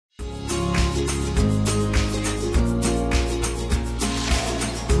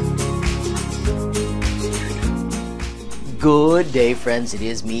Good day, friends. It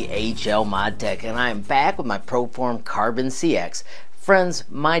is me, HLModTech, and I am back with my Proform Carbon CX. Friends,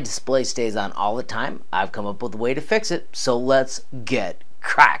 my display stays on all the time. I've come up with a way to fix it, so let's get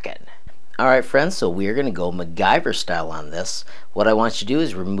cracking. Alright friends, so we're going to go MacGyver style on this. What I want you to do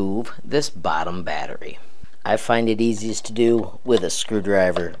is remove this bottom battery. I find it easiest to do with a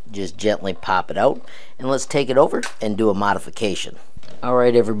screwdriver. Just gently pop it out, and let's take it over and do a modification.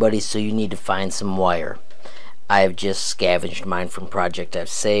 Alright everybody, so you need to find some wire. I have just scavenged mine from project I've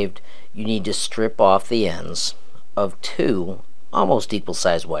saved. You need to strip off the ends of two almost equal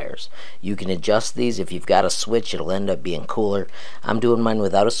size wires. You can adjust these. If you've got a switch, it'll end up being cooler. I'm doing mine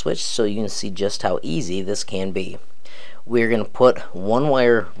without a switch so you can see just how easy this can be. We're going to put one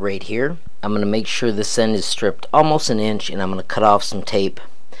wire right here. I'm going to make sure this end is stripped almost an inch, and I'm going to cut off some tape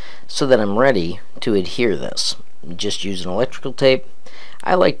so that I'm ready to adhere this. Just using electrical tape.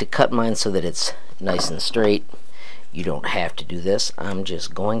 I like to cut mine so that it's nice and straight. You don't have to do this. I'm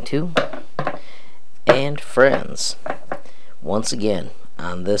just going to. And friends, once again,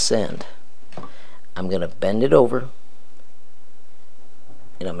 on this end, I'm going to bend it over,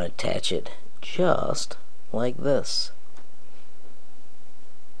 and I'm going to attach it just like this.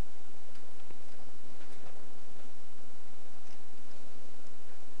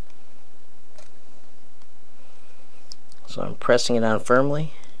 So I'm pressing it on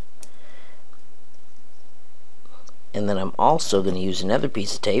firmly. And then I'm also going to use another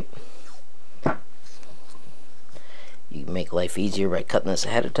piece of tape. You can make life easier by cutting this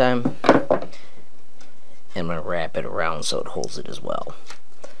ahead of time. And I'm going to wrap it around so it holds it as well.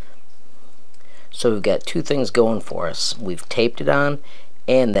 So we've got two things going for us. We've taped it on,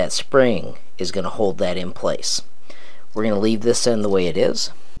 and that spring is going to hold that in place. We're going to leave this end the way it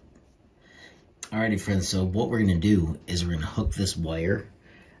is. Alrighty friends, so what we're going to do is we're going to hook this wire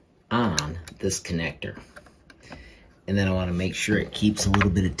on this connector. And then I want to make sure it keeps a little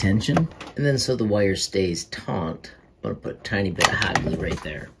bit of tension. And then so the wire stays taut, I'm going to put a tiny bit of hot glue right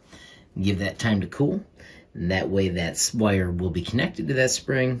there. Give that time to cool. And that way that wire will be connected to that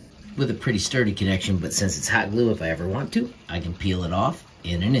spring with a pretty sturdy connection. But since it's hot glue, if I ever want to, I can peel it off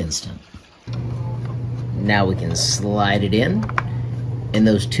in an instant. Now we can slide it in. And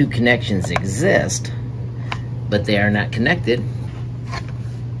those two connections exist, but they are not connected.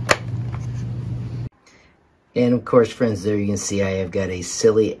 And of course, friends, there you can see I have got a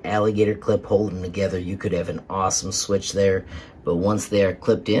silly alligator clip holding together. You could have an awesome switch there, but once they are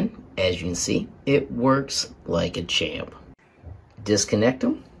clipped in, as you can see, it works like a champ. Disconnect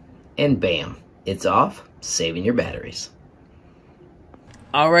them, and bam, it's off, saving your batteries.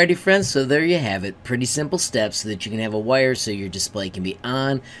 Alrighty friends, so there you have it. Pretty simple steps so that you can have a wire so your display can be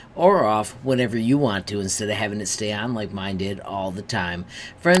on or off whenever you want to, instead of having it stay on like mine did all the time.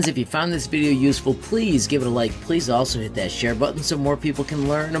 Friends, if you found this video useful, please give it a like. Please also hit that share button so more people can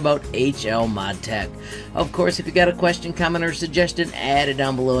learn about HLModTech. Of course, if you got a question, comment, or suggestion, add it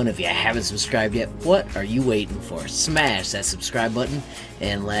down below. And if you haven't subscribed yet, what are you waiting for? Smash that subscribe button.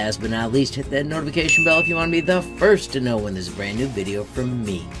 And last but not least, hit that notification bell if you want to be the first to know when there's a brand new video from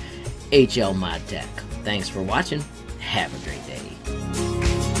me, HLModTech. Thanks for watching. Have a great day.